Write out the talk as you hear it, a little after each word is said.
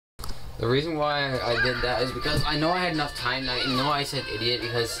The reason why I did that is because I know I had enough time. I know I said idiot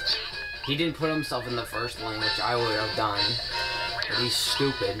because he didn't put himself in the first lane, which I would have done. But he's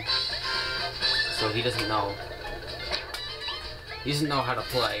stupid. So he doesn't know. He doesn't know how to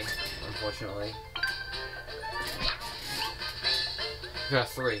play, unfortunately. We got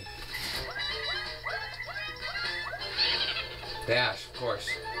 3. Dash, of course.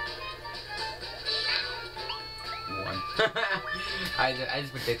 1. I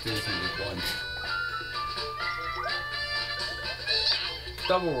just predicted this in week 1.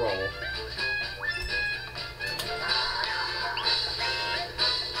 Double roll.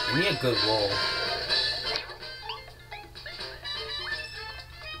 Give me a good roll.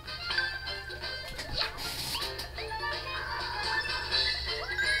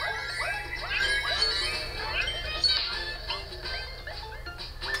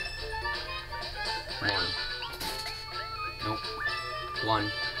 Nope.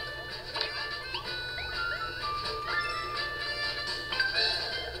 1.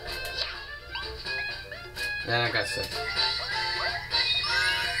 Then I got 6.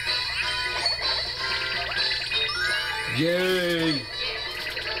 Yay!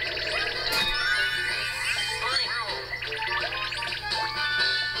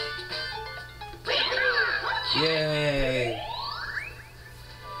 Yay!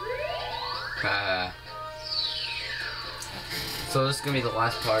 So this is gonna be the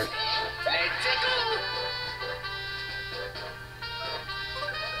last part.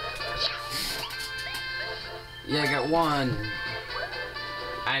 Yeah, I got 1.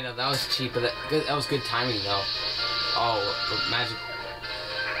 I know that was cheap, but that was good timing though. Oh, magic!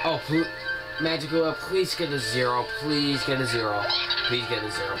 Oh, Magicula, please get a 0. Please get a 0. Please get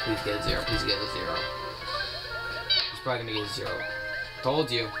a 0. Please get a 0. Please get a 0. He's probably gonna get a 0. Told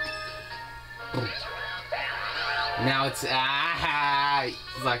you. Boom. Now it's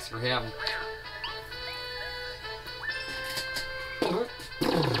sucks for him. Oh.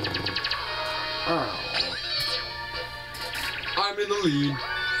 I'm in the lead.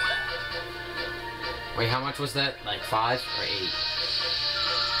 Wait, how much was that? Like 5 or 8?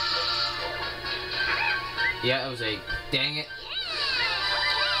 Yeah, it was 8. Dang it.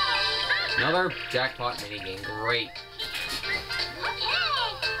 Another jackpot minigame. Great.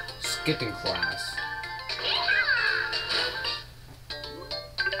 Skipping class.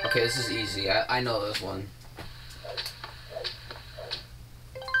 Okay, this is easy. I know this one.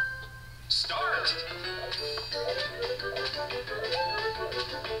 Start.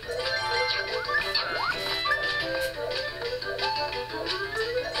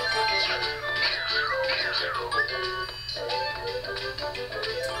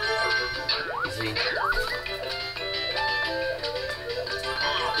 Easy.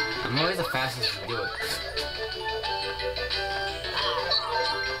 I'm always the fastest to do it.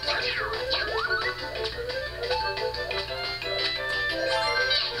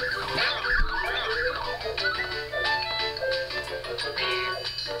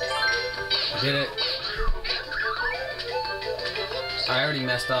 Did it. I already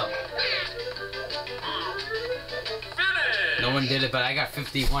messed up. Finish. No one did it, but I got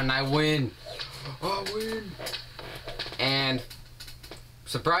 51. I win. I win. And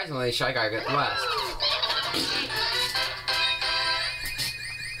surprisingly, Shy Guy got last.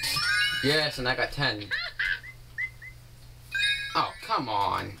 Yes, and I got 10. Oh, come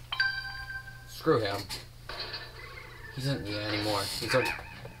on. Screw him. He doesn't need it anymore. He's already...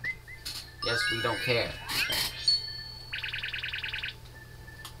 Yes, we don't care.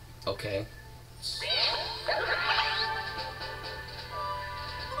 Okay.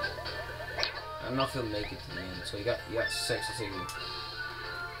 I don't know if he'll make it to the end. So you got 6. Let's see. 1,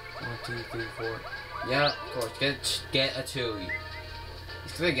 2, 3, 4. Yeah, of course. Get a 2.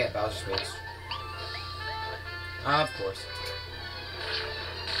 He's gonna get Bowser Space. Of course.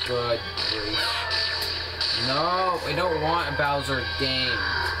 Good grief. No, I don't want a Bowser game.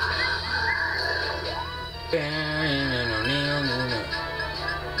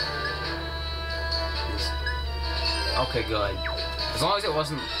 Okay, good. As long as it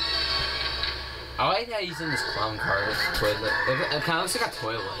wasn't... I like that he's in this clown car toilet. It kind of looks like a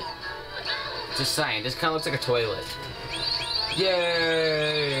toilet. Just saying, this kind of looks like a toilet.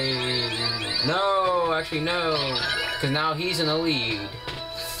 Yay! No, actually no. Because now he's in the lead.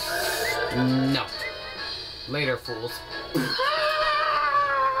 No. Later, fools.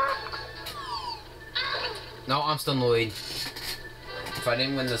 No, I'm still in the lead. If I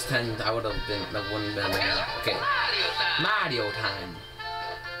didn't win this 10, I would have been. That wouldn't have been. Okay. Mario time.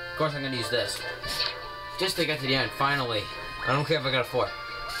 Of course, I'm gonna use this. Just to get to the end, finally. I don't care if I got a 4.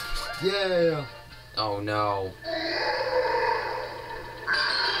 Yeah. Oh no.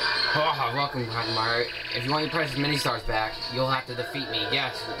 Oh, welcome, Quagmire. If you want your precious mini stars back, you'll have to defeat me.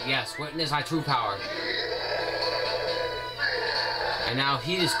 Yes, yes, witness my true power. And now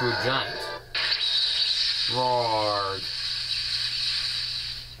he just grew giant. Roar.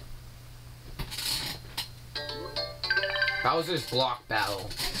 Bowser's block battle.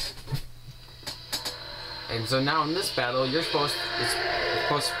 And so now in this battle, you're supposed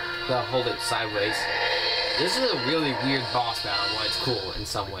to hold it sideways. This is a really weird boss battle, but it's cool in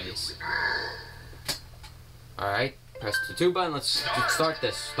some ways. Alright, press the 2 button, let's start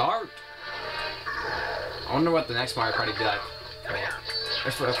this. Start! I wonder what the next Mario Party be like.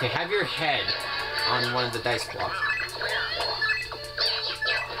 Okay, have your head on one of the dice blocks.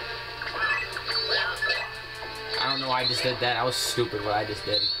 I don't know why I just did that. That was stupid what I just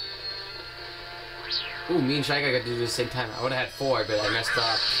did. Ooh, me and Shy Guy got to do it at the same time. I would have had 4, but I messed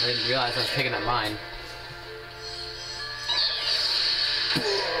up. I didn't realize I was picking up mine.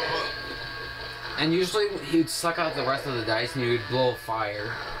 And usually he'd suck out the rest of the dice and he would blow a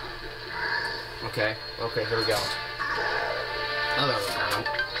fire. Okay, here we go. Another round.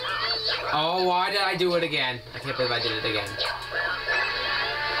 Oh, why did I do it again? I can't believe I did it again.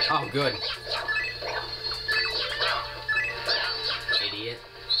 Oh, good. Idiot.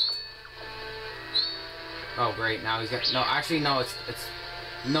 Oh, great. Now he's got... No, actually, no, it's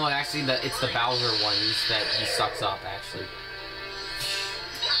the Bowser ones that he sucks up, actually.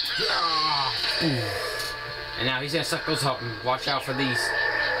 And now he's gonna suck those up and watch out for these.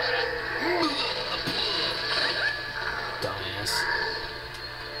 Dumbass.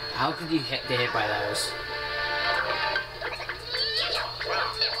 How could you get hit by those?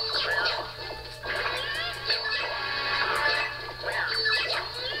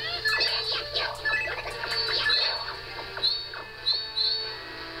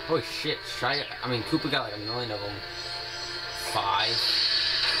 Holy shit, Koopa got like 1 million of them. 5.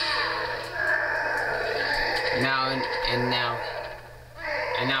 And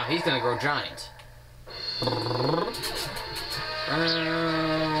now he's gonna grow giant. No,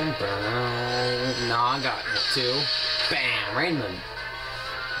 I got 2. Bam, Rainman.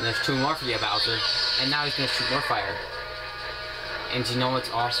 And there's 2 more for you, Bowser. And now he's gonna shoot more fire. And you know what's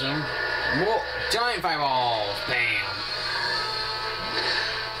awesome? More giant fireballs. Bam.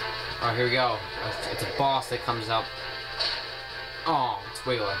 Oh, here we go. It's a boss that comes up. Oh, it's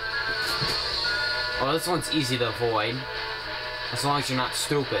Wiggler. Well, this one's easy to avoid, as long as you're not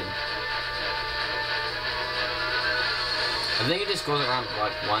stupid. I think it just goes around,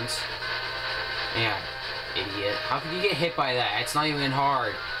 like, once. Yeah, idiot. How could you get hit by that? It's not even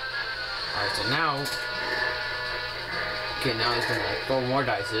hard. Alright, so now... Okay, now he's gonna like, throw more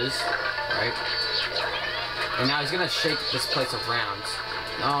dices, right? And now he's gonna shake this place around.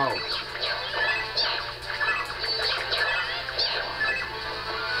 No.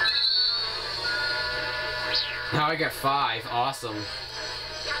 Now I got 5. Awesome.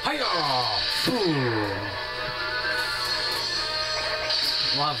 Hiya! Boom!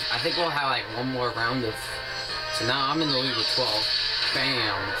 Well, I think we'll have like 1 more round of... So now I'm in the lead with 12.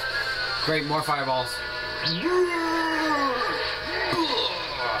 Bam! Great, more fireballs.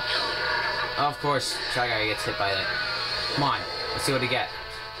 Of course, Shy Guy gets hit by that. Come on, let's see what he gets.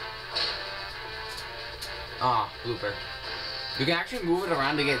 Ah, blooper. You can actually move it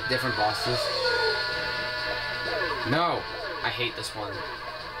around to get different bosses. No! I hate this one.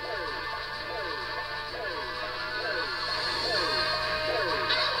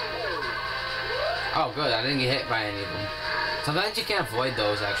 Oh, good. I didn't get hit by any of them. Sometimes you can't avoid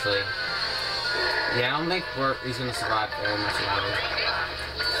those, actually. Yeah, I don't think he's gonna survive very much longer.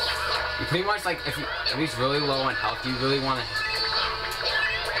 You pretty much, like, if he's really low on health, you really want to...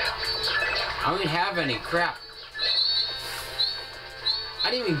 I don't even have any. Crap. I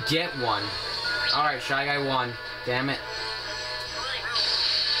didn't even get one. Alright, Shy Guy won. Damn it.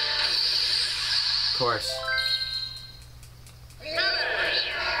 Of course.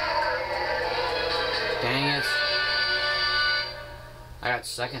 Dang it. I got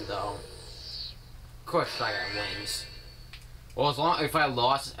second though. Of course Shy Guy wins. Well, if I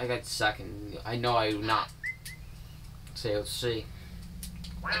lost, I got second. I know I would not. So let's see.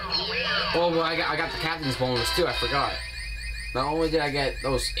 Well, I got the captain's bonus too. I forgot. Not only did I get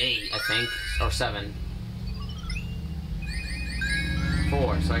those 8, I think, or 7.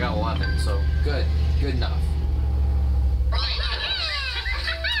 4, so I got 11, so good enough.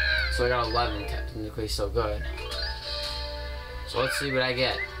 So I got 11 technically, so good. So let's see what I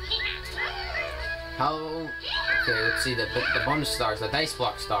get. Okay, let's see the bonus stars, the dice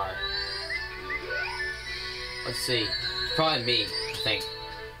block star. Let's see, it's probably me, I think.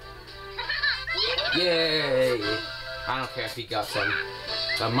 Yay! I don't care if he got some.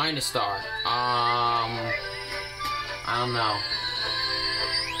 The minus star. I don't know.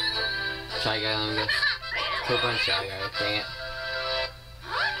 Shy Guy, let me guess. Click on Shy Guy, dang it.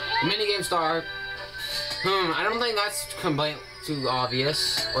 Minigame star. I don't think that's too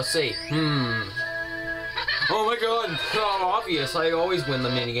obvious. Let's see. Oh my god, so obvious. I always win the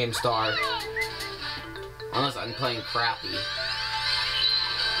minigame star. Unless I'm playing crappy.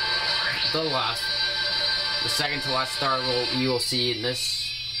 The second to last star you will see in this.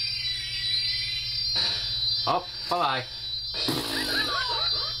 Oh, bye-bye.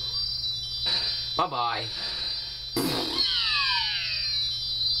 Bye-bye.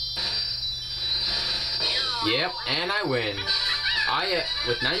 Yep, and I win.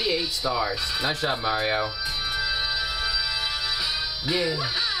 With 98 stars. Nice job, Mario. Yeah.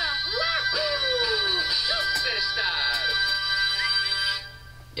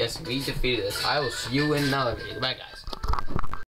 Yes, we defeated this. I will see you in another video. Bye, guys.